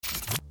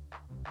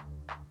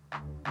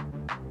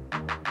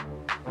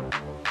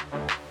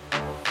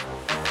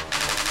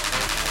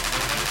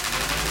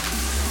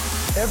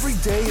Every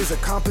day is a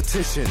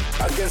competition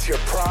against your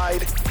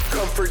pride,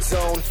 comfort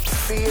zone,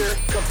 fear,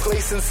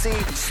 complacency,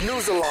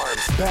 snooze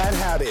alarms, bad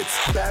habits,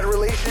 bad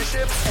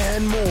relationships,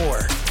 and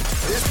more.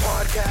 This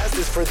podcast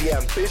is for the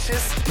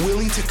ambitious,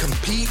 willing to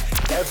compete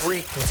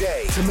every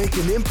day to make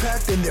an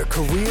impact in their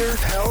career,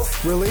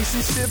 health,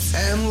 relationships,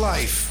 and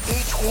life.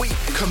 Each week,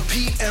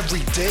 Compete Every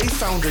Day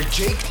founder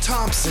Jake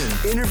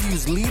Thompson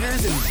interviews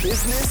leaders in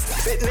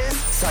business, fitness,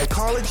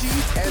 psychology,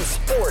 and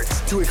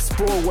sports to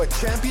explore what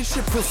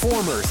championship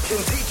performers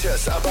can teach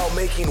us about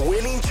making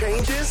winning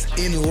changes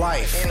in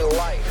life.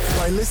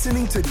 By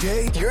listening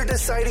today, you're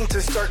deciding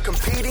to start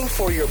competing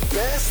for your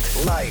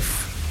best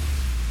life.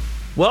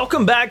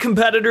 Welcome back,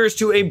 competitors,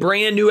 to a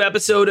brand new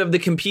episode of the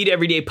Compete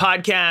Everyday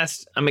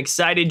podcast. I'm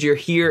excited you're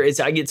here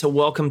as I get to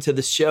welcome to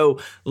the show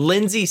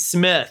Lindsay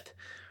Smith.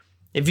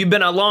 If you've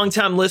been a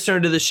long-time listener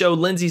to the show,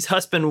 Lindsay's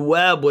husband,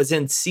 Webb, was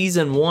in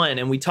season 1,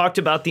 and we talked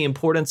about the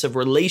importance of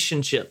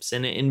relationships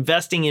and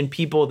investing in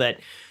people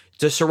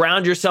to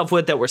surround yourself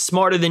with that were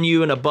smarter than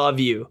you and above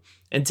you.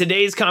 And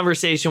today's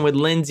conversation with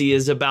Lindsay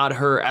is about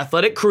her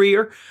athletic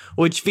career,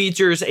 which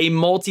features a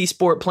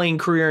multi-sport playing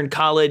career in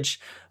college,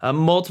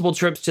 multiple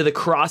trips to the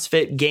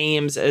CrossFit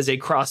Games as a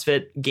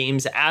CrossFit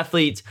Games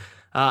athlete,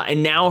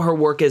 and now her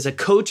work as a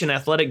coach and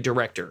athletic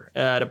director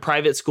at a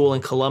private school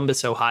in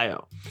Columbus,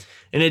 Ohio.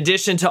 In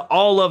addition to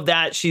all of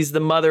that, she's the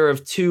mother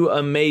of 2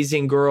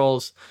 amazing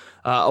girls,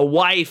 a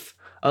wife,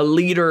 a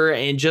leader,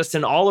 and just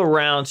an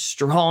all-around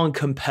strong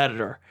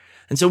competitor.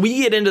 And so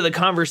we get into the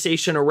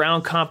conversation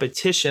around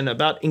competition,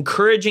 about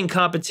encouraging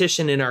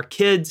competition in our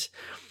kids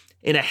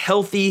in a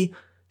healthy,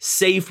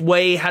 safe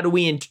way. How do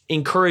we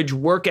encourage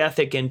work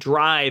ethic and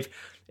drive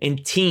in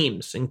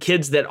teams and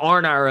kids that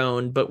aren't our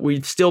own, but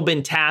we've still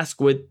been tasked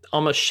with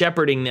almost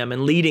shepherding them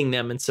and leading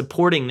them and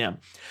supporting them.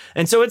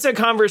 And so it's a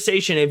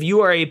conversation. If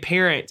you are a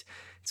parent,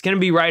 it's going to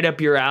be right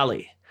up your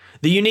alley.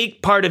 The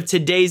unique part of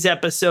today's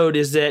episode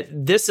is that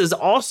this is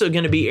also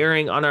going to be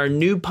airing on our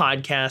new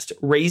podcast,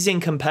 Raising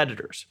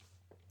Competitors.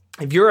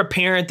 If you're a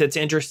parent that's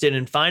interested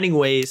in finding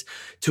ways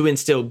to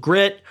instill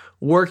grit,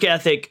 work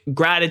ethic,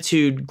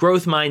 gratitude,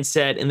 growth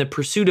mindset, and the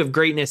pursuit of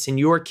greatness in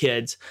your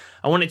kids,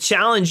 I want to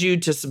challenge you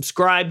to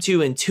subscribe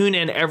to and tune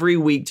in every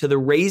week to the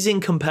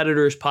Raising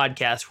Competitors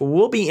podcast, where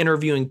we'll be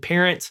interviewing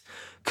parents,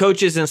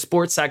 coaches, and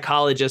sports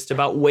psychologists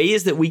about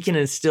ways that we can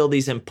instill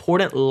these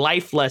important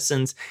life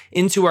lessons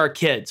into our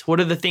kids. What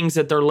are the things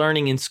that they're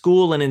learning in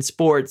school and in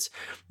sports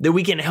that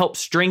we can help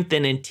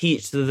strengthen and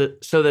teach so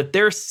that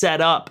they're set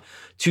up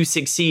to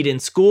succeed in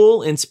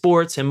school, in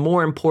sports, and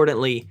more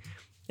importantly,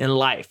 in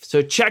life.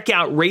 So check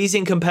out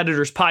Raising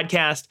Competitors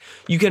podcast.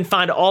 You can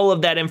find all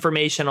of that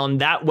information on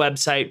that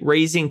website,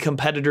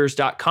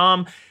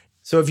 raisingcompetitors.com.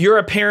 So if you're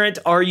a parent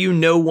or you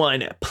know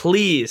one,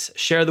 please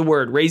share the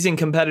word,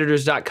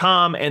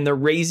 raisingcompetitors.com and the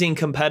Raising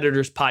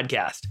Competitors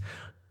podcast.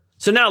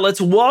 So now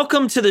let's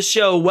welcome to the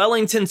show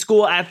Wellington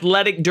School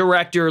Athletic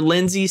Director,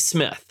 Lindsay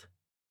Smith.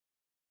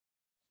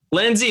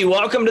 Lindsay,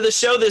 welcome to the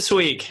show this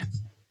week.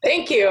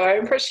 Thank you. I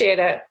appreciate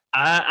it.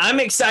 I'm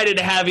excited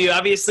to have you.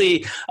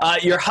 Obviously,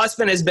 your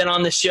husband has been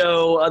on the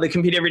show, the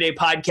Compete Everyday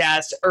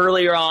podcast,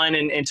 earlier on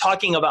and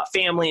talking about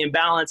family and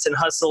balance and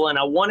hustle. And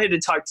I wanted to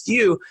talk to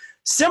you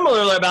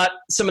similarly about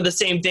some of the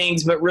same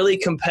things, but really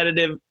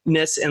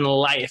competitiveness in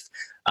life.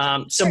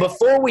 So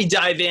before we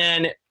dive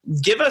in,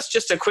 give us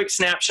just a quick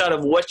snapshot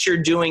of what you're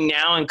doing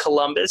now in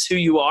Columbus, who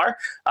you are,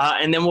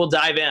 and then we'll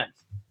dive in.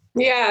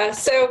 Yeah.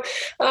 So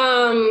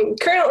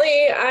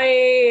currently,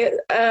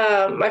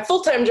 my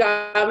full-time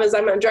job is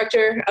I'm a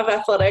director of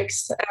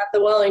athletics at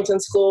the Wellington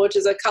School, which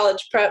is a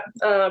college prep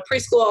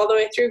preschool all the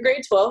way through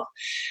grade 12.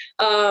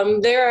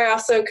 There, I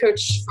also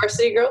coach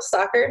varsity girls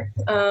soccer.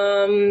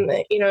 In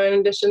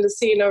addition to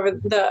seeing over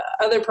the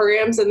other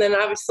programs, and then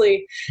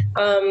obviously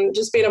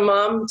just being a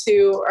mom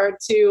to our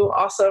 2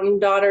 awesome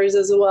daughters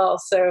as well.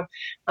 So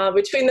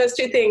between those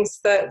 2 things,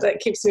 that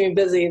keeps me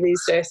busy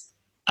these days.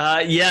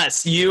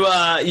 Yes,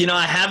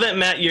 I haven't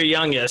met your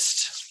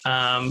youngest,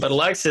 but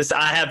Alexis,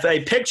 I have a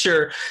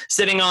picture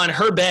sitting on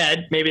her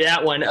bed, maybe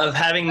that one, of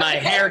having my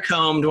hair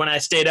combed when I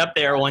stayed up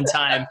there one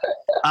time,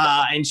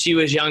 and she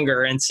was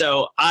younger. And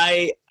so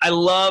I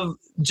love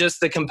just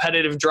the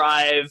competitive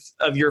drive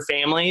of your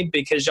family,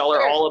 because y'all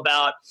are all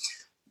about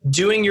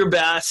doing your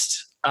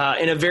best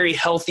in a very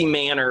healthy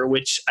manner,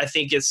 which I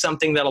think is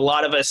something that a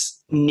lot of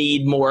us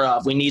need more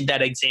of. We need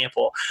that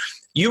example.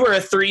 You were a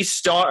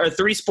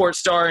 3-sport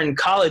star in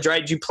college, right?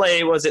 Did you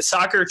play, was it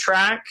soccer,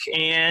 track,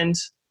 and?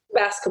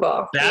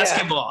 Basketball.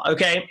 Basketball, yeah.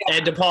 Okay. Yeah.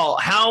 And DePaul,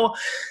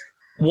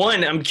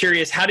 I'm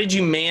curious, how did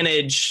you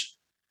manage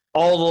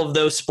all of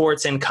those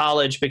sports in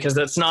college? Because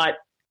that's not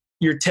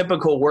your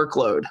typical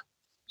workload.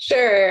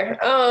 Sure.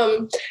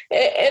 And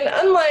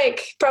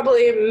unlike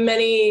probably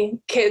many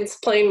kids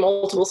playing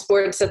multiple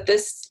sports at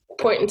this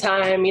point in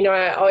time.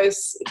 I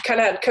always kind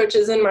of had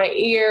coaches in my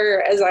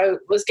ear as I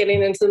was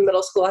getting into the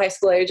middle school, high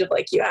school age of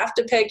like, you have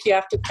to pick. And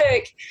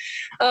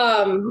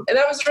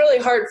that was really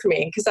hard for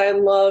me because I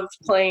loved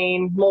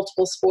playing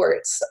multiple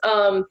sports.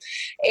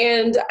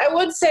 And I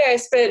would say I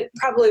spent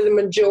probably the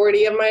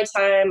majority of my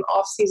time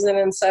off season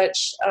and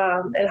such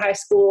in high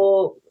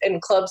school in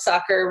club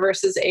soccer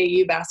versus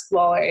AAU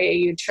basketball or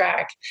AAU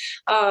track.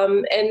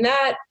 And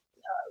that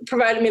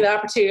provided me the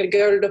opportunity to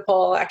go to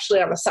DePaul actually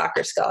on a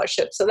soccer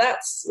scholarship. So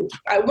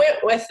I went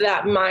with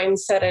that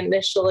mindset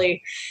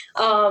initially.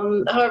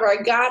 However, I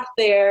got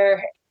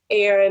there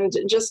and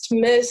just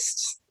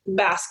missed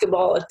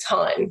basketball a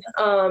ton.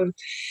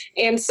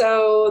 And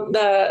so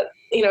the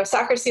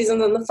soccer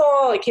season in the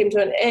fall, it came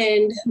to an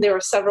end. There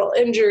were several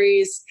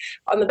injuries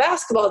on the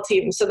basketball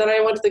team. So then I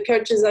went to the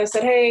coaches and I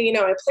said, hey,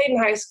 I played in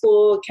high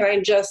school. Can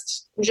I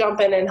just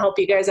jump in and help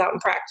you guys out in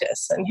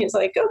practice? And he's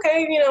like,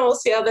 okay, we'll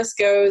see how this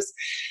goes.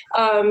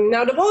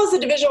 Now DePaul is a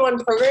Division I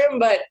program,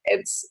 but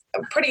it's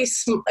a pretty,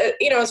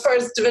 as far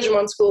as Division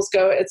I schools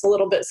go, it's a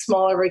little bit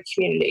smaller of a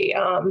community,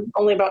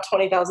 only about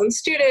 20,000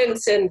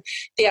 students. And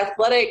the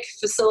athletic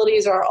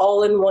facilities are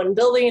all in one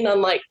building,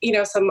 unlike,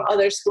 some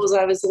other schools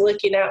I was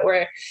looking at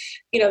where,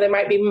 they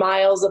might be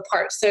miles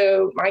apart.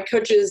 So my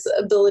coach's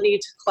ability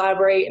to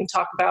collaborate and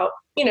talk about,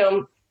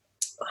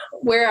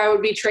 where I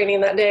would be training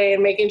that day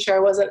and making sure I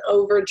wasn't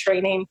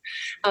overtraining.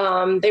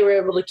 They were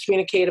able to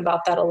communicate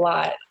about that a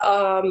lot.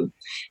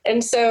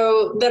 And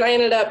so then I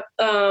ended up,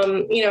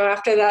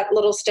 after that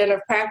little stint of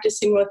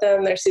practicing with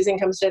them, their season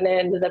comes to an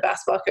end. The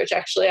basketball coach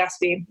actually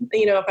asked me,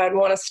 if I'd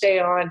want to stay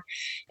on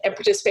and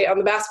participate on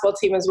the basketball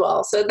team as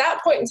well. So at that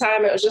point in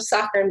time, it was just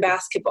soccer and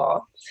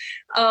basketball.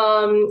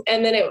 And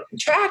then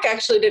track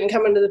actually didn't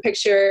come into the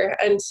picture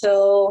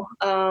until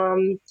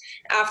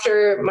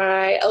after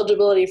my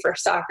eligibility for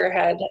soccer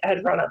had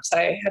run up. So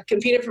I had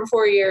competed for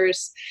 4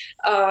 years,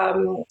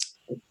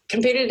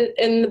 competed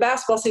in the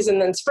basketball season,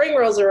 then spring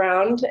rolls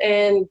around,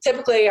 and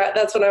typically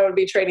that's when I would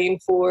be training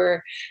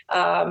for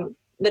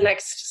the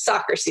next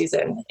soccer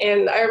season.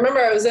 And I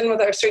remember I was in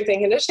with our strength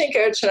and conditioning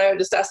coach, and I would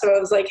just ask him, I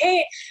was like,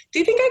 hey, do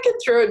you think I could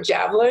throw a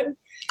javelin?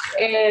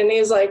 And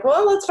he's like,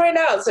 well, let's find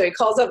out. So he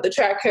calls up the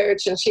track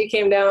coach, and she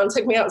came down,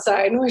 took me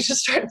outside, and we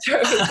just started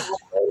throwing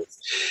javelins.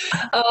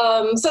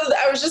 So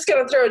I was just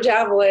going to throw a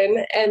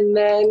javelin. And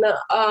then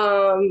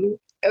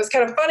it was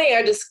kind of funny.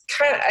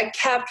 I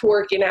kept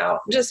working out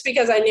just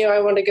because I knew I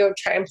wanted to go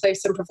try and play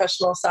some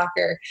professional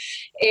soccer.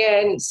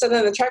 And so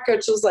then the track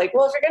coach was like,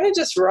 well, if you're going to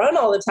just run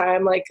all the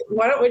time, like,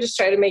 why don't we just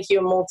try to make you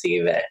a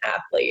multi-event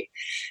athlete?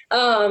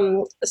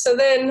 So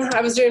then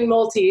I was doing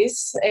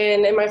multis,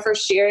 and in my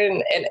first year,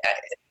 and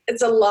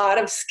it's a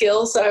lot of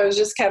skill. So I was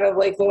just kind of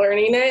like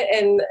learning it,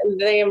 and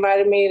they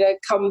invited me to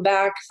come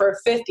back for a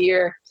fifth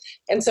year.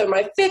 And so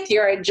my fifth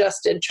year, I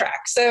just did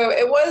track. So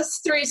it was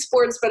 3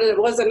 sports, but it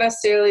wasn't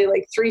necessarily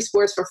like 3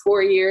 sports for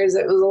 4 years.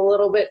 It was a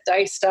little bit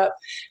diced up,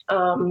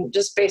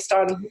 just based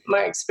on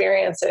my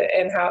experience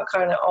and how it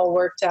kind of all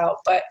worked out.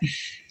 But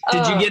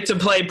did you get to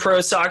play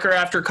pro soccer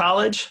after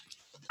college?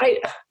 I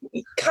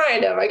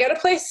got to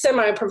play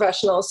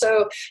semi-professional.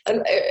 So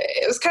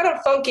it was kind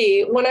of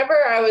funky.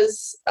 Whenever I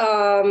was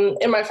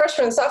in my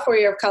freshman and sophomore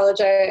year of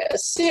college, I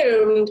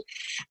assumed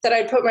that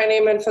I'd put my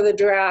name in for the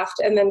draft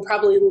and then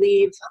probably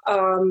leave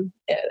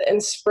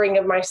in spring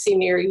of my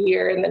senior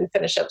year and then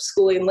finish up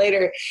schooling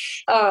later.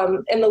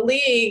 And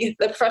the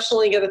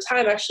professional league at the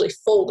time actually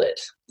folded.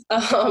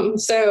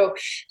 So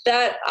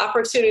that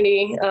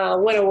opportunity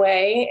went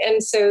away.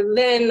 And so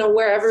then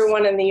where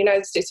everyone in the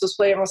United States was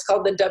playing was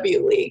called the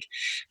W League.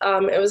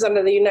 It was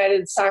under the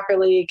United Soccer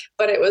League,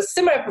 but it was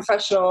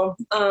semi-professional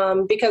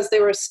because they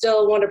were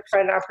still wanted to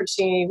provide an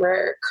opportunity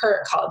where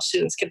current college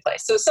students could play.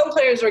 So some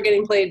players were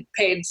getting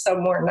paid,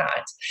 some were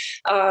not.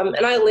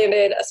 And I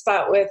landed a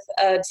spot with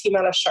a team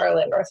out of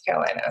Charlotte, North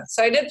Carolina.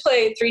 So I did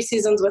play 3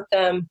 seasons with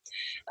them.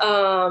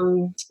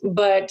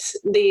 But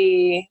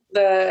the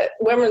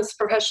Women's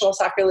Professional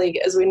Soccer League,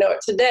 as we know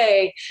it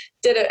today,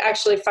 didn't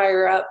actually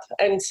fire up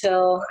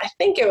until I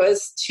think it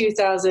was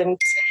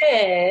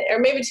 2010 or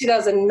maybe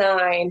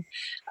 2009.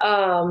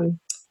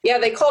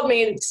 They called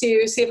me to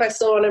see if I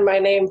still wanted my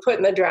name put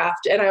in the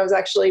draft, and I was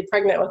actually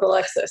pregnant with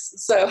Alexis.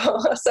 So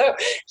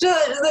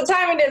the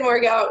timing didn't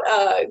work out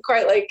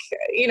quite like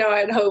I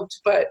had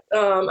hoped, but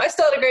I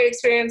still had a great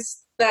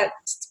experience. That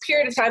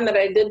period of time that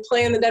I did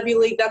play in the W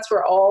League, that's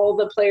where all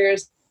the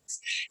players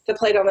that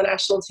played on the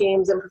national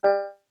teams and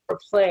were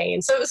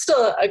playing. So it was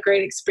still a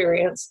great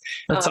experience.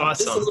 That's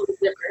awesome. Just a little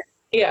different.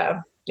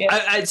 Yeah.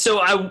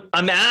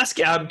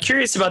 I'm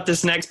curious about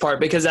this next part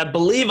because I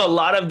believe a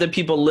lot of the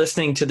people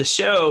listening to the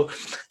show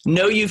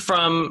know you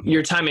from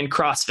your time in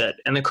CrossFit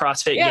and the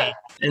CrossFit game.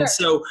 And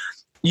so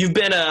you've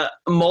been a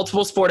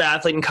multiple sport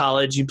athlete in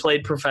college. You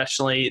played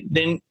professionally.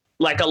 Then,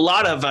 like a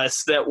lot of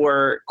us that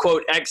were,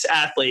 quote,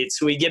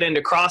 ex-athletes, we get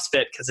into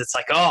CrossFit because it's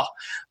like, oh,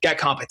 got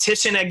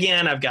competition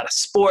again. I've got a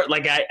sport.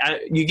 Like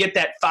you get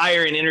that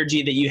fire and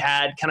energy that you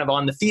had kind of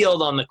on the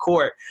field, on the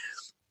court.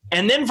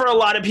 And then for a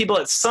lot of people,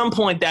 at some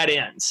point that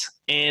ends.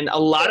 And a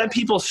lot of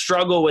people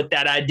struggle with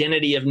that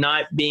identity of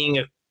not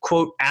being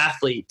quote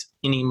athlete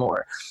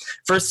anymore.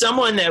 For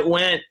someone that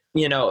went,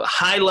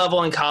 high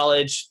level in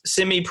college,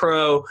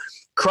 semi-pro,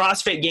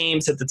 CrossFit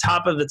Games at the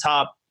top of the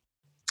top,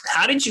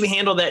 how did you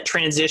handle that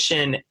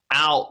transition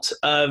out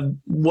of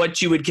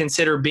what you would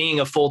consider being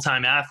a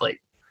full-time athlete?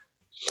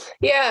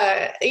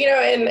 Yeah,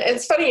 and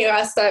it's funny you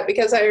asked that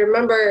because I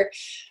remember,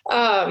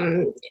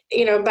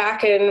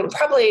 back in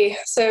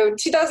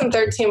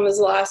 2013 was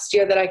the last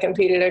year that I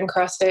competed in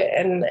CrossFit.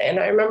 And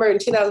I remember in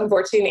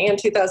 2014 and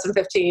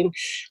 2015,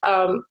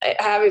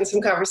 having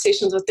some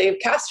conversations with Dave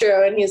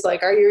Castro, and he's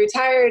like, "Are you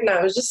retired?" And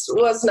I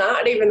was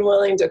not even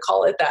willing to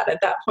call it that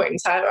at that point in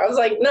time. I was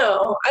like,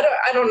 "No,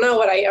 I don't know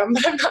what I am,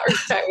 but I'm not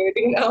retired,"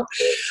 and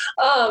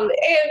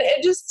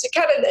it just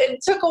it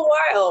took a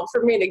while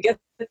for me to get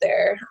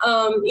there.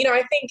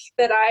 I think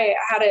that I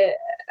had a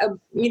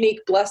unique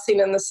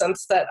blessing in the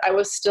sense that I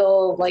was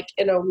still like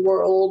in a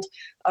world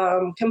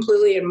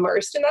completely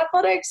immersed in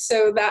athletics.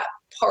 So that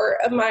part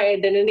of my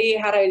identity,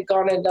 had I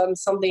gone and done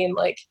something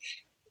like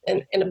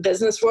in a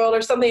business world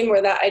or something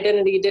where that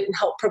identity didn't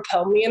help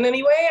propel me in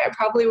any way, I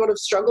probably would have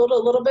struggled a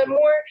little bit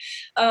more.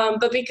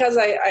 But because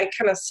I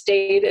kind of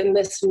stayed in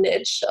this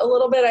niche a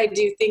little bit, I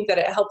do think that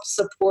it helps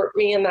support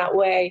me in that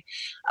way.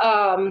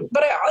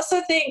 But I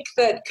also think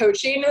that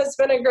coaching has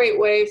been a great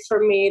way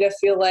for me to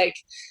feel like,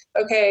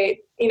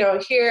 okay,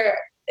 here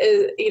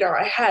is,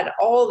 I had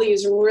all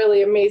these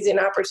really amazing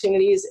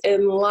opportunities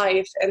in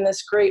life and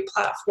this great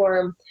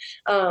platform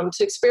to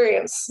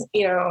experience,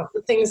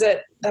 the things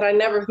that I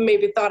never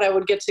maybe thought I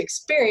would get to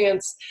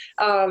experience.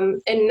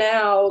 And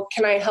now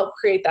can I help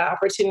create that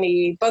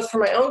opportunity both for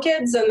my own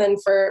kids and then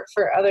for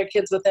other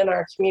kids within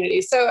our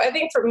community? So I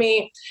think for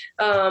me,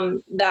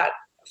 that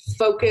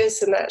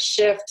focus and that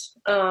shift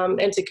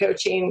into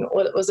coaching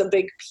was a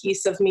big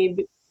piece of me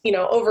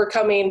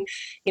overcoming,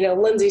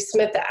 Lindsay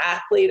Smith, the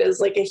athlete, is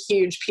like a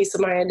huge piece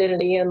of my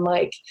identity, and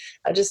like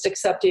just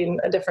accepting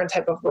a different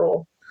type of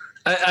role.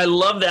 I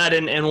love that.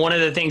 And one of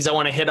the things I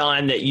want to hit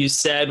on that you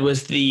said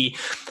was the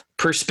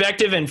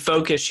perspective and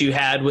focus you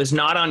had was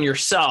not on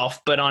yourself,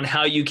 but on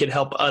how you could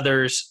help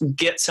others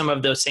get some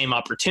of those same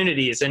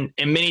opportunities. And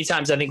many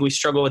times I think we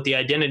struggle with the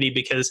identity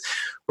because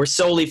we're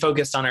solely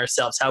focused on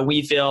ourselves, how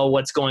we feel,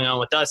 what's going on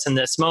with us in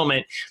this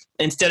moment,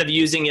 instead of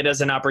using it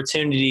as an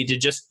opportunity to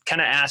just kind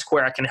of ask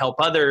where I can help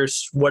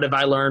others. What have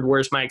I learned?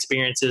 Where's my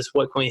experiences?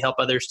 What can we help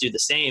others do the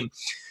same?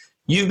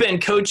 You've been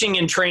coaching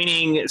and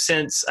training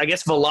since, I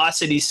guess,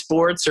 Velocity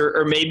Sports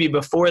or maybe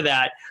before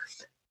that.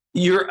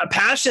 Your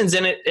passions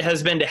in it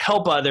has been to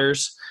help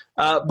others,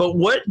 but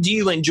what do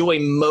you enjoy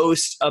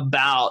most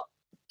about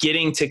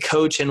getting to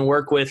coach and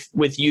work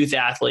with youth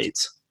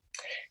athletes?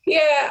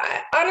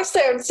 Yeah,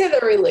 honestly, I would say the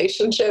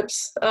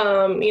relationships,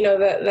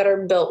 that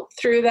are built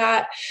through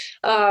that.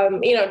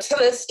 To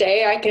this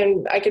day,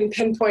 I can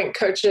pinpoint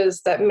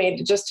coaches that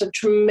made just a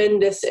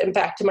tremendous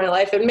impact in my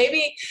life. And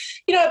maybe,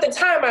 at the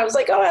time I was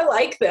like, oh, I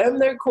like them.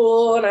 They're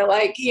cool. And I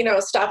like,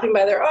 stopping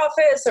by their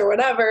office or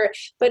whatever.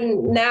 But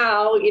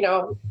now,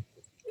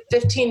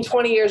 15,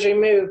 20 years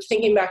removed,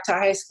 thinking back to a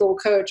high school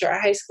coach or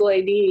a high school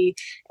AD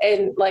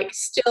and like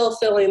still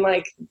feeling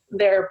like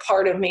they're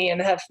part of me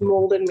and have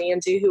molded me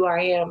into who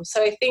I am.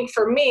 So I think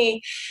for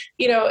me,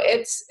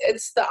 it's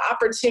the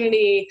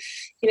opportunity,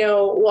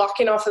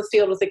 walking off the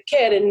field with a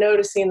kid and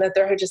noticing that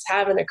they're just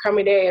having a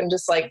crummy day and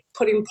just like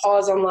putting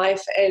pause on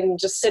life and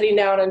just sitting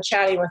down and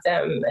chatting with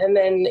them. And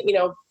then,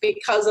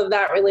 because of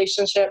that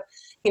relationship,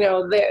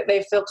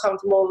 they feel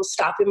comfortable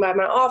stopping by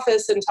my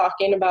office and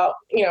talking about,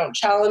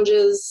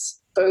 challenges,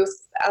 both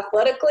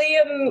athletically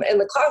and in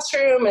the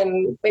classroom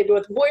and maybe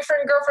with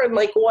boyfriend, girlfriend,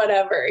 like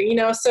whatever,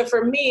 So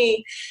for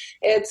me,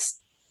 it's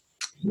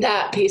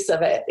that piece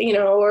of it,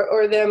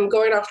 or them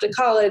going off to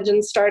college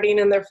and starting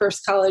in their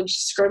first college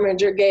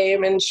scrimmage or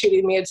game and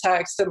shooting me a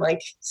text and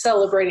like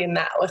celebrating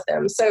that with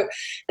them. So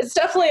it's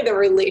definitely the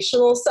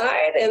relational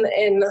side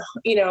and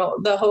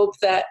the hope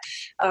that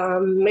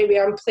maybe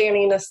I'm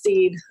planting a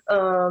seed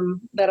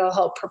that'll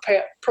help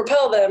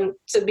propel them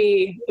to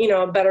be,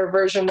 a better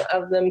version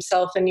of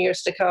themselves in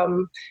years to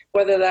come,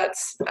 whether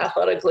that's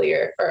athletically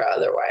or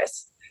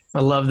otherwise. I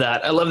love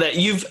that.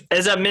 You've,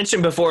 as I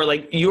mentioned before,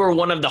 like you are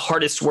one of the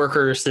hardest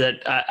workers that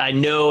I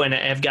know and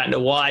have gotten to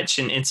watch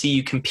and see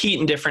you compete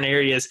in different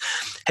areas.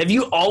 Have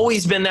you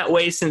always been that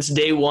way since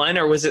day one,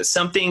 or was it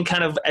something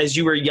kind of as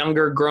you were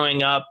younger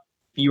growing up,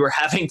 you were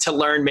having to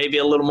learn maybe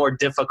a little more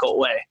difficult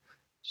way?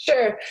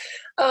 Sure.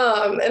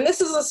 And this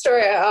is a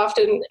story I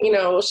often,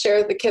 will share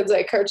with the kids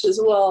I coach as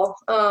well,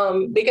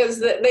 because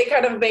they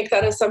kind of make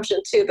that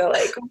assumption too. They're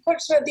like,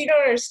 Coach Smith, you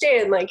don't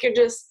understand. Like, you're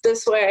just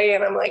this way.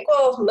 And I'm like,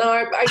 well, no,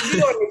 I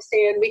do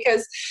understand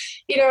because,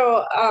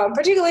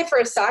 particularly for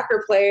a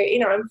soccer player,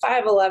 I'm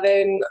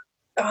 5'11",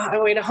 I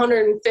weighed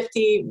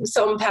 150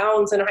 some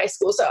pounds in high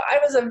school. So I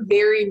was a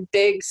very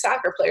big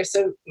soccer player.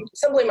 So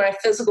simply my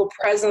physical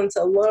presence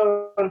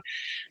alone,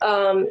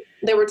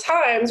 there were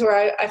times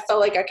where I felt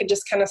like I could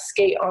just kind of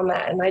skate on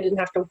that and I didn't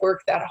have to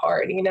work that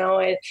hard, and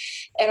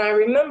I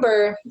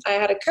remember I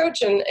had a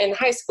coach in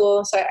high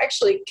school. So I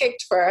actually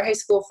kicked for our high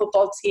school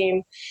football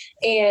team,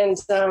 and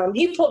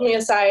he pulled me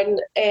aside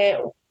and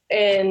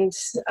and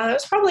it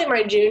was probably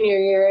my junior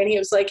year, and he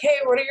was like, hey,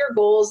 what are your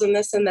goals and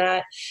this and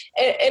that.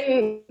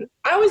 And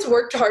I always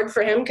worked hard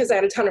for him because I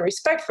had a ton of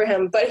respect for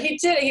him, but he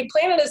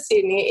planted a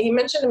seed, and he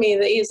mentioned to me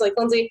that he's like,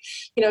 Lindsay,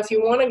 if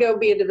you want to go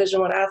be a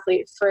Division I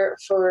athlete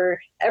for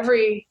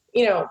every,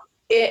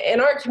 in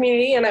our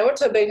community, and I went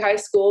to a big high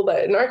school,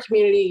 but in our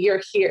community,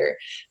 you're here.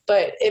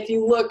 But if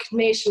you look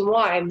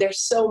nationwide, there's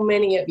so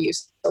many of you.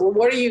 So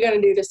what are you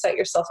going to do to set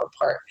yourself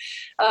apart?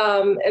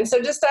 And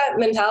so just that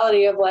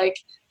mentality of like,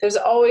 there's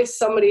always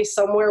somebody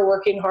somewhere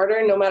working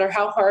harder, no matter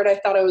how hard I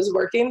thought I was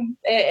working.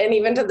 And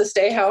even to this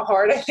day, how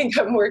hard I think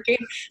I'm working,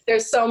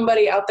 there's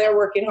somebody out there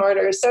working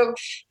harder. So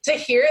to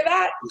hear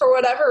that, for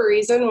whatever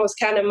reason, was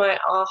kind of my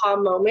aha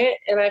moment.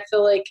 And I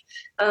feel like,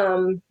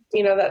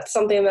 that's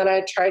something that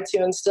I try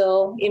to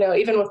instill,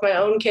 even with my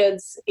own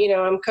kids.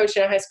 I'm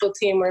coaching a high school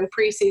team. We're in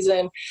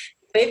preseason.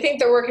 They think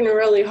they're working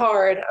really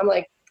hard. I'm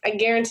like, I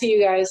guarantee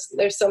you guys,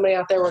 there's somebody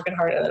out there working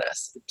harder than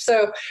us.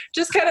 So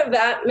just kind of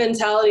that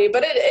mentality,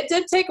 but it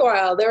did take a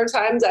while. There were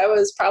times I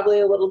was probably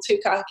a little too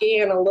cocky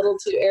and a little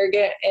too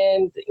arrogant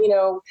and,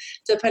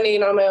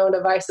 depending on my own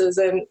devices,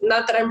 and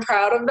not that I'm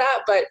proud of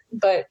that, but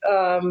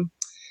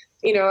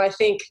I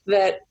think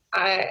that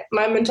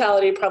my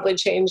mentality probably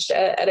changed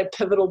at a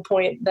pivotal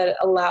point that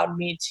allowed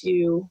me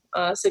to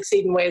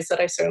succeed in ways that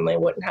I certainly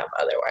wouldn't have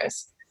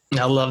otherwise.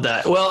 I love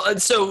that. Well,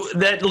 so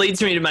that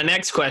leads me to my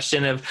next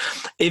question of,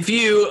 if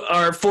you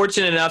are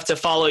fortunate enough to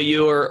follow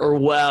you or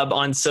Webb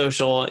on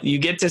social, you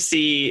get to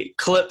see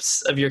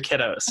clips of your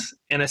kiddos,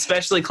 and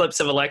especially clips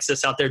of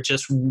Alexis out there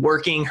just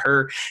working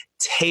her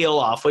tail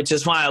off, which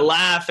is why I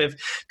laugh if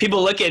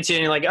people look at you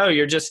and you're like, oh,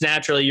 you're just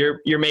naturally,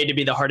 you're made to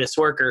be the hardest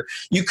worker.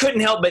 You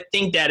couldn't help but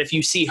think that if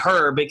you see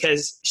her,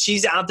 because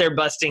she's out there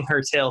busting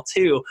her tail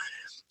too.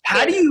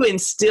 How do you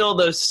instill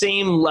those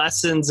same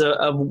lessons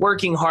of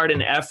working hard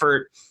and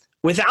effort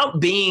without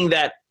being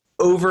that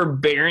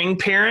overbearing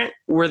parent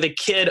where the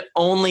kid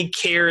only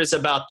cares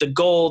about the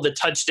goal, the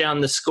touchdown,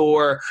 the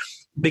score,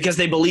 because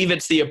they believe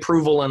it's the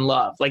approval and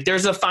love? Like,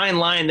 there's a fine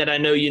line that I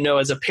know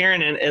as a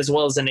parent and as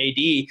well as an AD.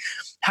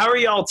 How are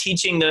y'all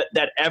teaching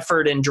that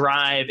effort and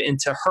drive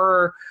into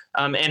her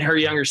and her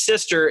younger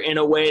sister in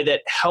a way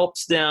that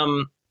helps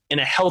them in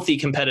a healthy,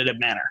 competitive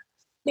manner?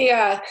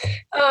 Yeah.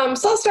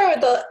 So I'll start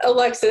with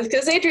Alexis,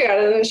 because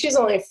Adriana, she's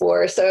only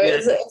 4. So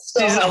it's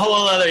she's a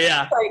whole other,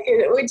 yeah. Like,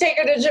 we take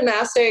her to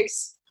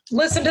gymnastics,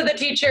 listen to the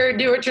teacher,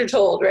 do what you're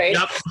told, right?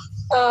 Yep.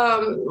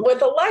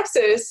 With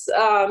Alexis,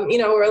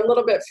 we're a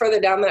little bit further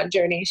down that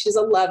journey. She's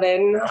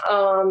 11,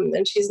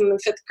 and she's in the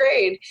 5th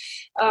grade.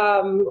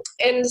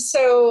 And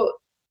so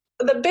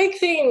the big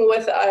thing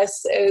with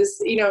us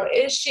is,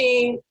 is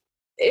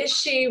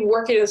she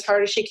working as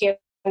hard as she can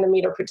to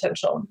meet her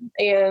potential?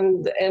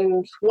 And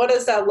what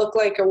does that look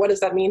like, or what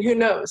does that mean? Who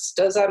knows?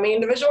 Does that mean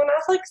Division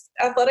I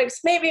athletics?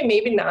 Maybe,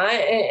 maybe not.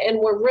 And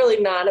we're really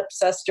not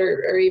obsessed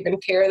or even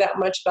care that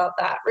much about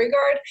that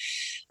regard.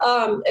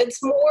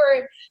 It's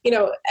more,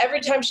 every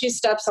time she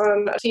steps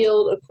on a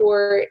field, a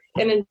court,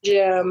 in a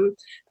gym,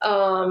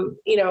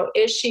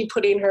 is she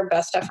putting her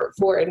best effort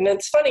forward? And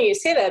it's funny you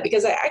say that,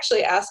 because I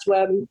actually asked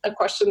Webb a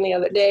question the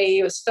other day.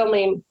 He was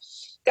filming,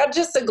 got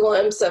just a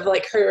glimpse of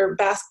like her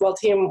basketball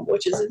team,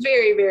 which is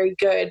very, very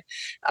good,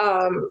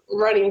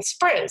 running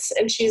sprints.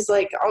 And she's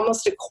like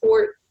almost a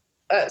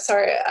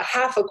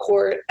half a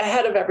court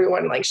ahead of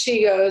everyone. Like,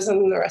 she goes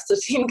and the rest of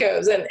the team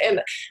goes.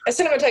 And I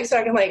sent him a text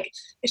back. I'm like,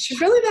 is she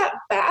really that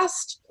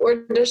fast, or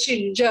does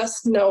she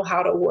just know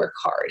how to work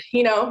hard?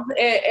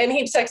 And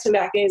he texted me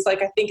back and he's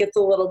like, I think it's a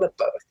little bit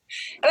both.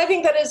 And I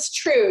think that is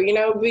true,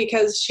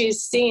 because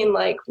she's seen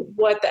like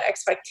what the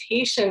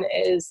expectation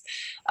is.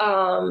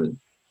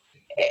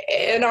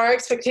 And our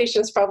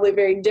expectation is probably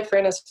very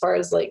different as far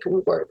as like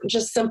work,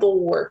 just simple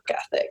work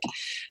ethic.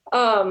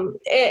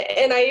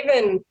 And I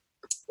even,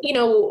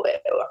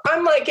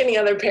 I'm like any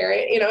other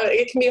parent,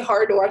 it can be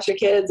hard to watch your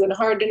kids and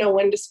hard to know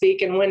when to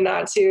speak and when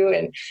not to.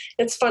 And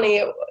it's funny,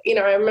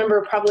 I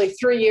remember probably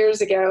 3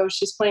 years ago,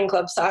 she's playing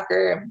club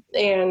soccer,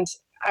 and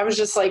I was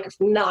just like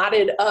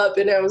knotted up,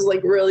 and I was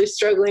like really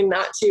struggling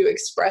not to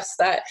express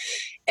that.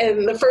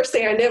 And the first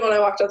thing I did when I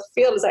walked off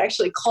the field is I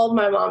actually called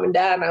my mom and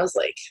dad, and I was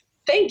like,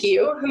 thank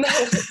you. And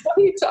they're like, what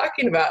are you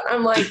talking about?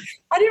 I'm like,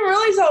 I didn't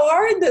realize how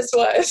hard this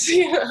was,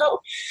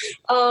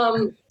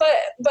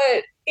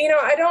 But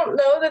I don't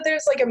know that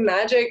there's like a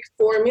magic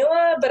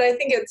formula, but I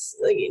think it's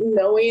like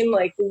knowing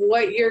like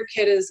what your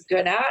kid is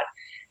good at,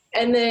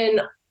 and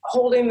then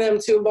holding them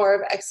to a bar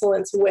of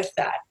excellence with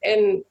that.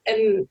 And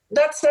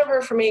that's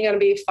never for me going to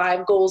be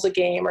 5 goals a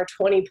game or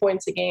 20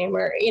 points a game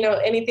or,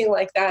 anything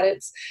like that.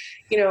 It's,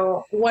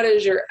 what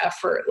does your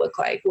effort look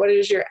like? What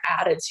does your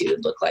attitude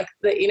look like?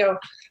 That,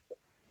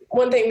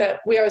 one thing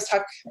that we always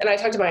talk, and I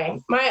talk to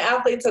my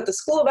athletes at the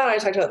school about it, I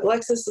talk to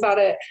Alexis about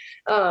it,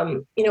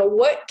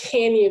 what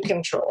can you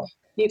control?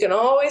 You can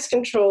always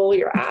control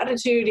your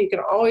attitude. You can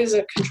always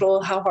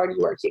control how hard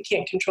you work. You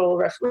can't control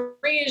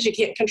referees. You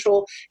can't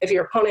control if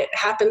your opponent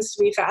happens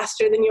to be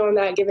faster than you on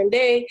that given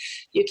day.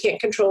 You can't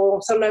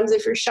control sometimes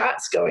if your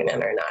shot's going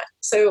in or not.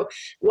 So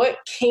what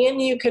can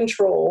you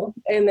control?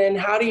 And then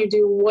how do you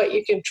do what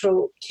you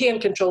can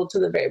control to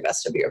the very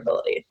best of your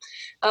ability?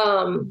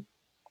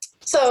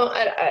 So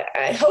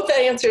I hope that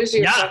answers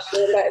your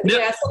question. But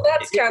so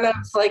that's kind of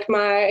like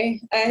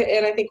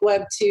and I think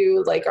Webb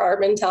too, like our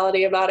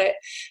mentality about it.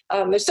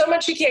 There's so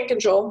much you can't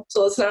control.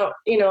 So let's not,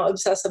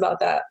 obsess about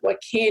that. What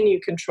can you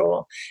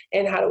control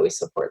and how do we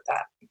support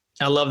that?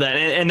 I love that.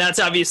 And that's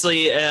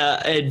obviously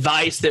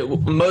advice that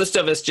most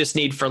of us just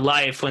need for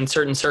life when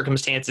certain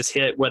circumstances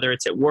hit, whether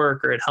it's at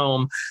work or at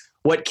home.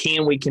 What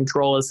can we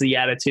control is the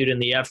attitude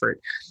and the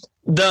effort.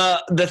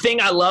 The thing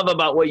I love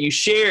about what you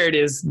shared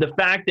is the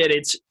fact that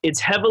it's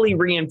heavily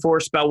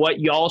reinforced by what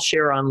y'all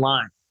share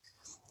online.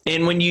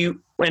 And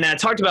when I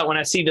talked about when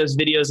I see those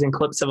videos and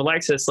clips of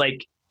Alexis,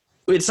 like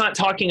it's not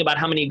talking about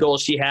how many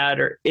goals she had,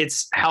 or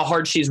it's how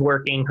hard she's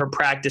working, her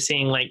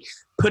practicing, like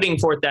putting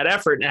forth that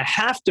effort. And I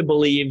have to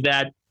believe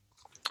that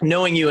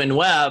knowing you and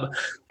Webb,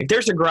 like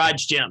there's a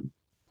garage gym.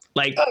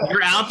 Like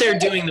you're out there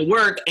doing the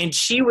work, and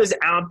she was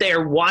out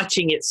there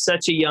watching at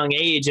such a young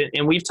age.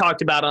 And we've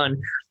talked about on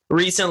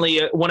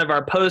recently one of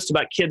our posts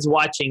about kids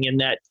watching,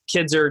 and that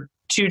kids are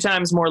 2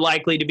 times more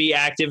likely to be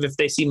active if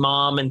they see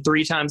mom, and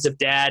 3 times if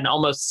dad, and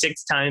almost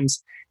 6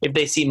 times if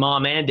they see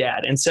mom and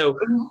dad. And so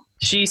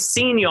she's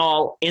seen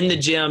y'all in the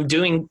gym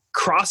doing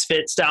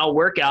CrossFit style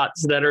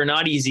workouts that are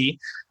not easy,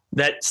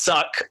 that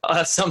suck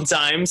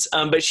sometimes,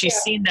 but she's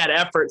seen that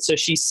effort. So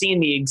she's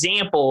seen the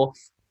example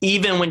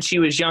even when she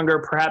was younger,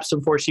 perhaps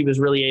before she was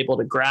really able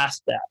to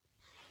grasp that.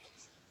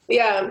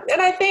 Yeah.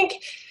 And I think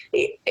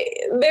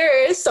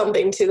there is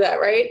something to that,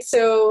 right?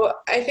 So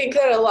I think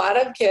that a lot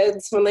of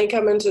kids, when they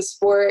come into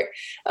sport,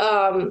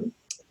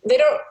 they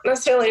don't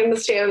necessarily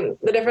understand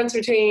the difference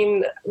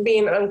between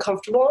being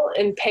uncomfortable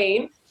and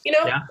pain,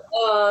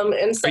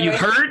 and so are you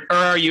hurt or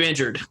are you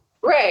injured?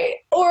 Right.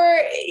 Or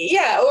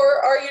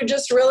are you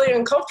just really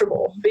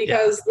uncomfortable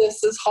because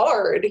this is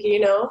hard,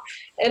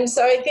 And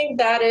so I think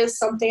that is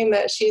something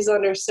that she's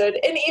understood.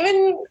 And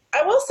even,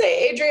 I will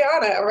say,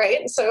 Adriana,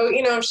 right? So,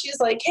 she's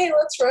like, hey,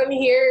 let's run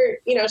here.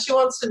 She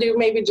wants to do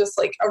maybe just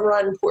like a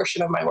run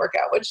portion of my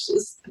workout, which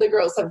is, the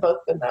girls have both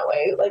been that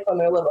way. Like when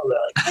they're little, they're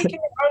like, hey, can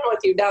I run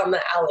with you down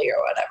the alley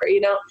or whatever,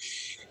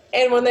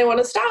 And when they want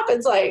to stop,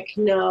 it's like,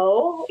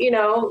 no,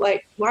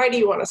 like, why do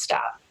you want to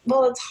stop?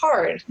 Well, it's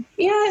hard.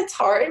 Yeah, it's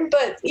hard,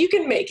 but you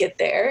can make it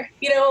there.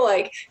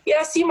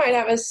 Yes, you might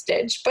have a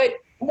stitch, but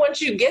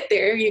once you get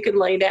there, you can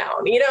lay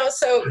down,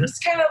 So it's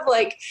kind of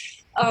like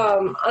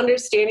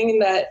understanding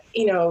that,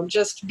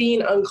 just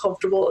being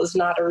uncomfortable is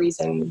not a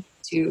reason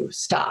to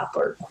stop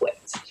or quit.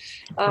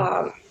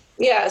 So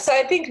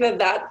I think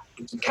that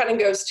kind of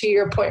goes to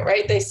your point,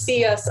 right? They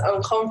see us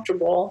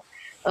uncomfortable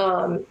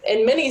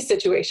in many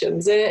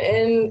situations,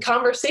 in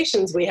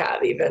conversations we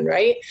have even,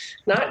 right?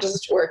 Not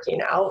just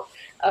working out.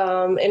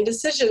 And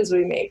decisions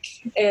we make.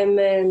 And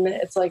then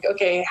it's like,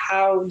 okay,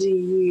 how do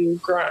you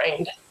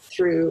grind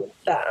through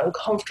that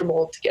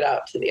uncomfortable to get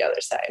out to the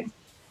other side?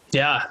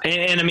 Yeah.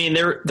 And I mean,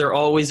 they're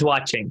always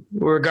watching.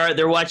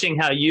 They're watching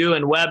how you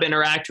and Webb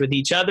interact with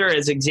each other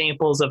as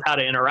examples of how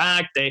to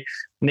interact.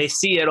 They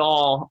see it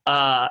all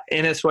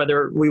in us,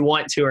 whether we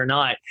want to or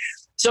not.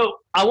 So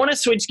I want to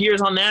switch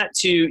gears on that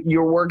to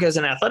your work as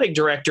an athletic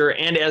director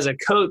and as a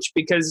coach,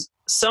 because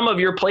some of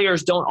your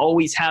players don't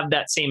always have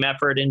that same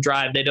effort and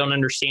drive. They don't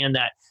understand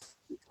that.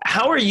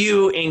 How are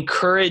you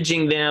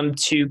encouraging them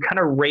to kind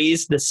of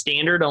raise the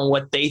standard on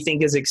what they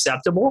think is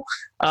acceptable,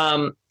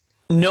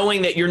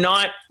 knowing that you're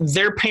not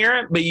their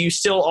parent, but you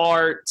still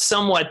are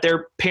somewhat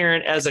their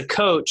parent as a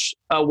coach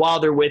while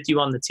they're with you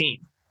on the team?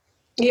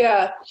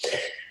 Yeah.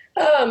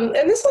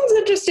 And this one's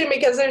interesting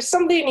because there's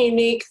something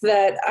unique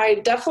that I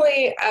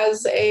definitely,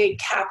 as a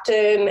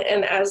captain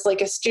and as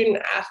like a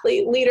student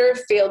athlete leader,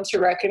 failed to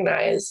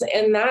recognize.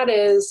 And that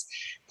is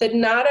that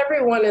not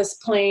everyone is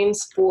playing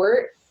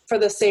sport for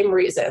the same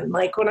reason.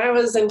 Like when I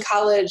was in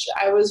college,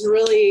 I was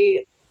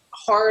really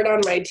hard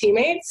on my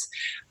teammates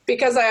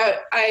because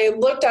I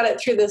looked at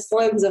it through this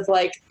lens of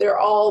like, they're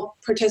all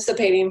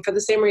participating for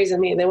the same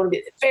reason me. They want to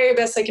be the very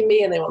best they can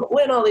be, and they want to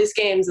win all these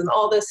games and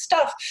all this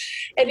stuff.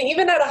 And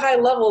even at a high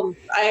level,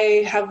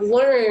 I have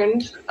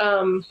learned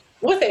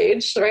with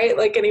age, right,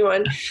 like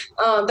anyone,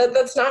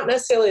 that's not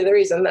necessarily the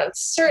reason.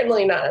 That's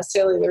certainly not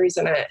necessarily the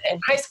reason in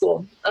high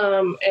school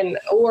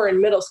or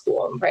in middle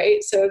school,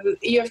 right? So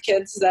you have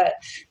kids that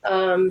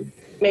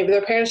maybe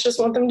their parents just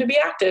want them to be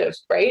active,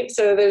 right?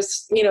 So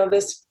there's,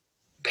 this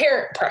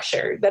parent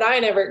pressure that I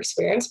never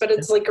experienced, but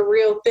it's like a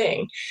real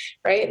thing,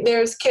 right?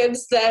 There's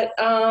kids that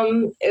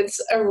it's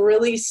a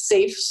really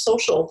safe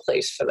social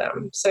place for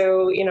them.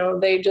 So,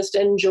 they just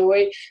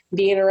enjoy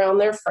being around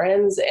their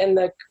friends and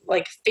the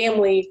like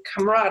family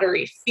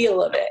camaraderie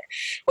feel of it,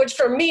 which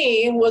for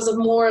me was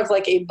more of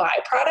like a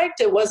byproduct.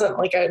 It wasn't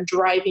like a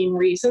driving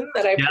reason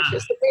that I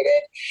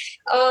participated.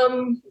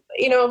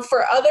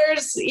 for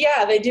others,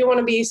 yeah, they do want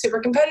to be super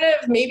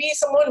competitive. Maybe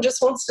someone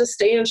just wants to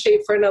stay in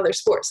shape for another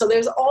sport. So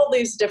there's all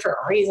these different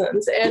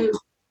reasons. And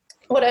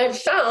what I've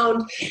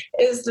found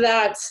is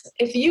that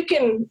if you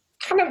can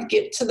kind of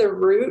get to the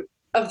root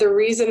of the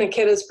reason a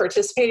kid is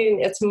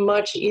participating, it's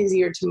much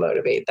easier to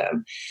motivate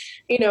them.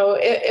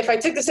 If I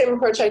took the same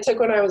approach I took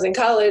when I was in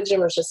college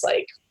and was just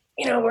like,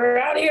 we're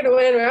out here to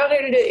win, we're out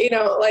here to do,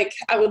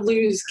 I would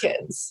lose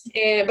kids.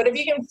 But if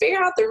you can figure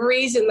out the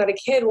reason that a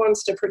kid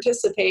wants to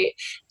participate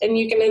and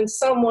you can in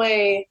some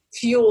way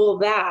fuel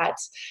that,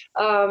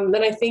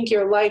 then I think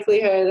your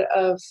likelihood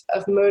of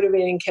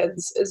motivating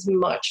kids is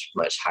much,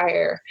 much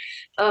higher.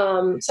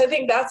 So I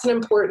think that's an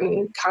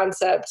important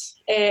concept.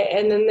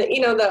 And then,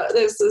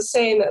 there's this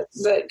saying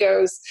that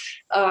goes,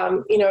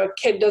 a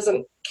kid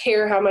doesn't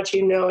care how much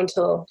you know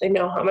until they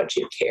know how much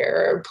you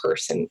care, or a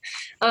person.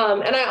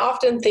 And I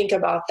often think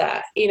about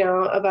that,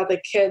 about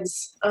the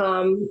kids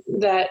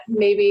that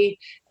maybe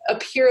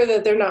appear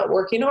that they're not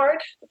working hard.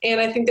 And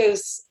I think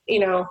there's,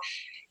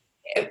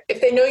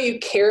 if they know you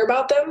care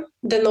about them,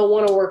 then they'll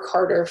want to work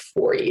harder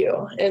for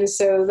you. And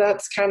so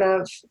that's kind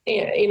of,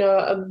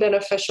 a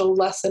beneficial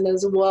lesson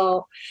as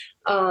well.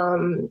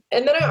 And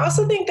then I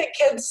also think that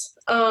kids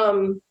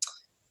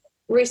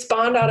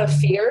respond out of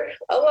fear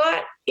a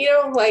lot,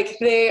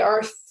 they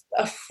are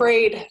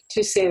afraid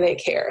to say they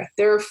care.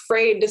 They're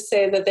afraid to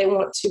say that they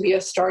want to be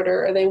a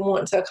starter or they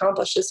want to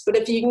accomplish this. But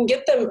if you can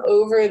get them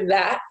over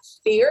that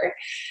fear,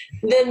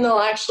 then they'll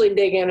actually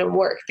dig in and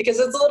work, because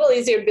it's a little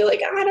easier to be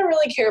like, I don't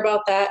really care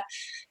about that,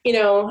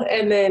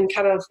 and then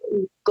kind of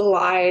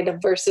glide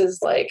versus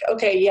like,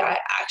 okay, yeah,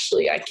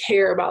 I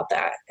care about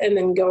that. And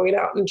then going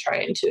out and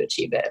trying to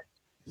achieve it.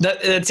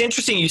 That's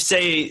interesting. You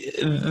say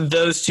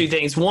those two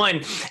things.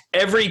 One,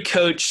 every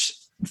coach,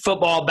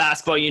 football,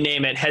 basketball, you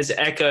name it, has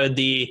echoed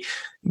the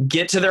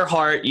get to their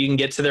heart, you can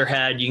get to their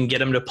head, you can get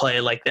them to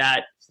play like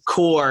that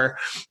core.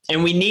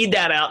 And we need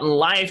that out in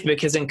life,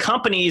 because in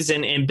companies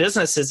and in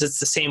businesses, it's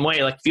the same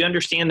way. Like if you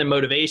understand the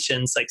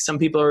motivations, like some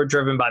people are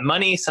driven by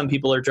money, some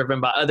people are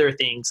driven by other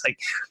things. Like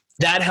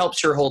that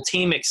helps your whole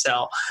team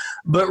excel.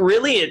 But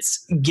really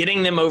it's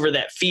getting them over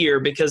that fear,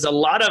 because a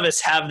lot of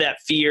us have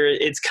that fear.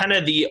 It's kind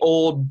of the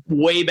old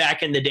way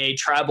back in the day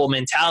tribal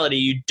mentality.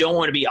 You don't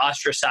want to be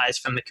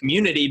ostracized from the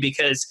community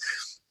because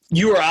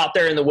you are out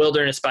there in the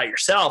wilderness by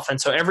yourself. And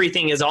so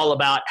everything is all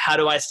about, how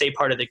do I stay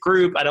part of the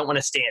group? I don't want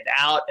to stand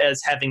out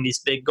as having these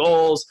big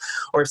goals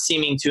or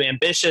seeming too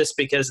ambitious,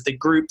 because the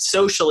group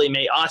socially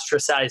may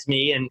ostracize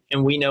me.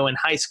 And we know in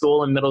high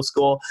school and middle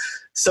school,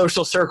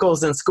 social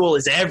circles in school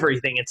is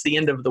everything. It's the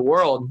end of the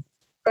world.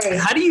 Right.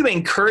 How do you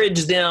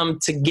encourage them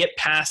to get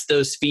past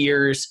those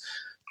fears,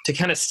 to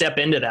kind of step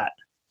into that?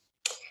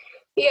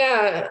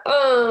 Yeah.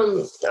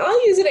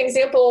 I'll use an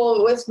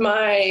example with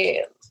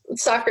my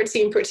soccer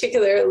team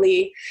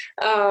particularly.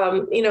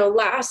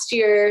 Last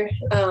year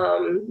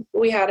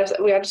we had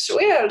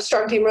a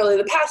strong team really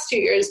the past 2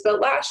 years, but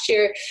last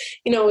year,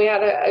 we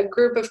had a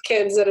group of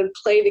kids that had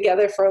played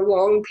together for a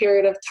long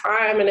period of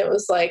time, and it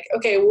was like,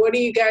 okay, what do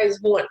you guys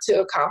want to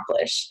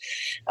accomplish?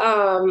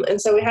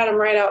 And so we had them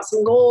write out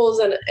some goals,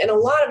 and a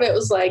lot of it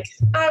was like,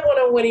 I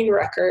want a winning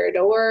record,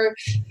 or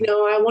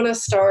I want to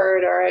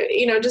start, or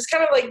just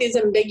kind of like these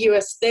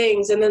ambiguous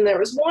things. And then there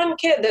was one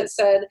kid that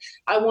said,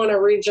 I want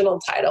a regional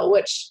title,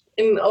 which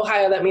in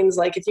Ohio, that means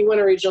like if you win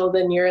a regional,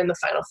 then you're in the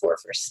Final Four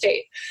for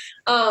state.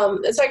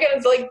 And so I kind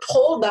of like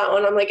pulled that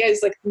one. I'm like, guys,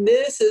 like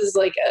this is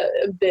like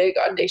a big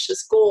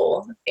audacious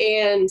goal.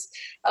 And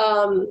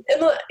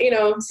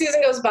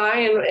season goes by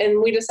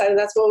and we decided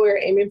that's what we were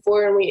aiming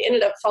for. And we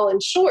ended up falling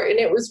short, and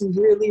it was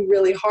really,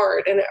 really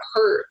hard, and it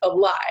hurt a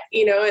lot,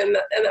 and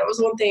that was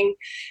one thing,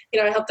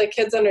 I helped the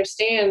kids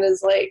understand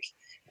is like,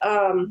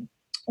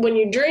 when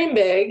you dream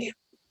big,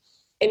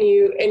 and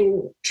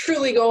you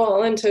truly go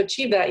all in to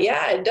achieve that,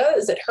 yeah, it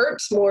does. It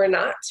hurts more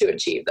not to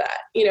achieve that,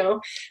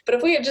 But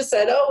if we had just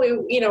said, oh,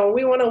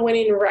 we want a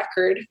winning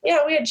record,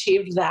 yeah, we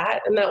achieved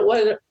that, and that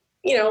wasn't,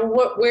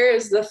 where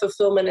is the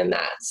fulfillment in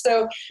that?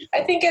 So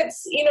I think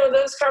it's,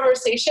 those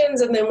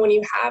conversations, and then when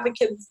you have a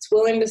kid that's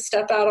willing to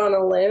step out on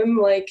a limb,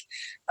 like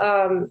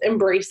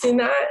embracing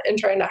that and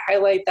trying to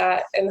highlight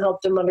that and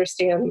help them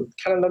understand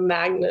kind of the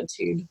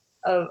magnitude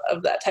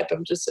of that type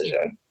of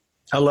decision.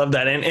 I love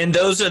that. And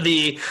those are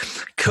the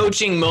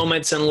coaching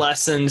moments and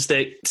lessons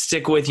that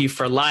stick with you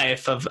for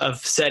life,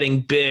 of setting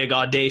big,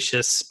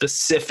 audacious,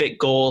 specific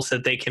goals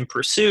that they can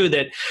pursue,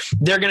 that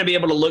they're going to be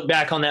able to look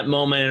back on that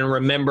moment and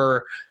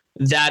remember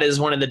that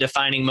is one of the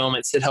defining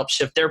moments that helps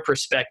shift their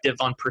perspective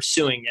on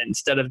pursuing it,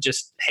 instead of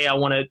just, hey, I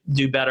want to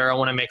do better, I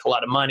want to make a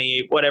lot of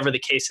money, whatever the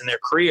case in their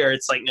career.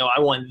 It's like, no, I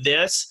want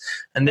this,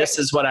 and this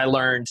is what I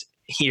learned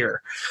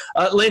here.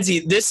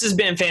 Lindsay, this has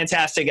been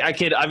fantastic. I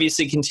could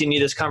obviously continue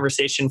this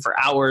conversation for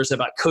hours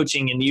about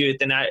coaching and youth,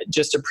 and I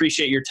just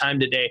appreciate your time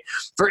today.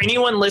 For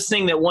anyone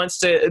listening that wants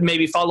to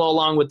maybe follow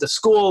along with the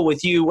school,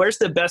 with you, where's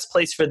the best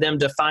place for them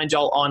to find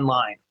y'all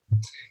online?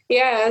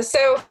 Yeah,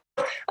 so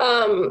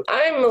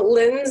I'm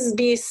Linz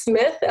B.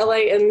 Smith,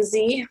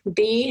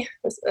 Linzb,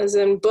 as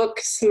in book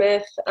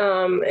Smith.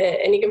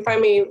 And you can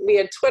find me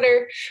via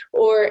Twitter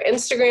or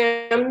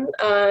Instagram.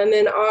 And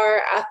then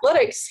our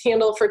athletics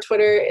handle for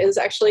Twitter is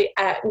actually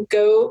at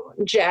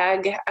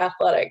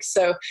GoJagAthletics.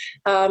 So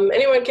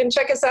anyone can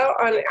check us out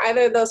on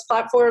either of those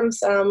platforms.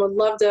 Would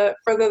love to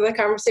further the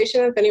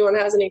conversation if anyone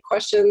has any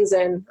questions,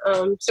 and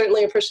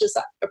certainly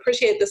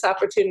appreciate this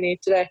opportunity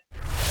today.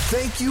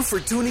 Thank you for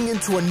tuning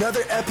into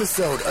another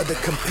episode of the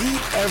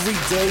Compete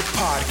Everyday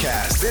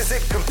Podcast.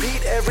 Visit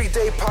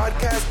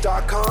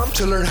CompeteEverydayPodcast.com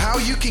to learn how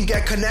you can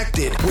get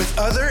connected with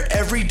other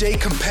everyday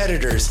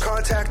competitors,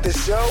 contact the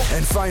show,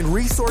 and find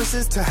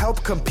resources to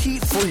help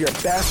compete for your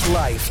best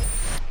life.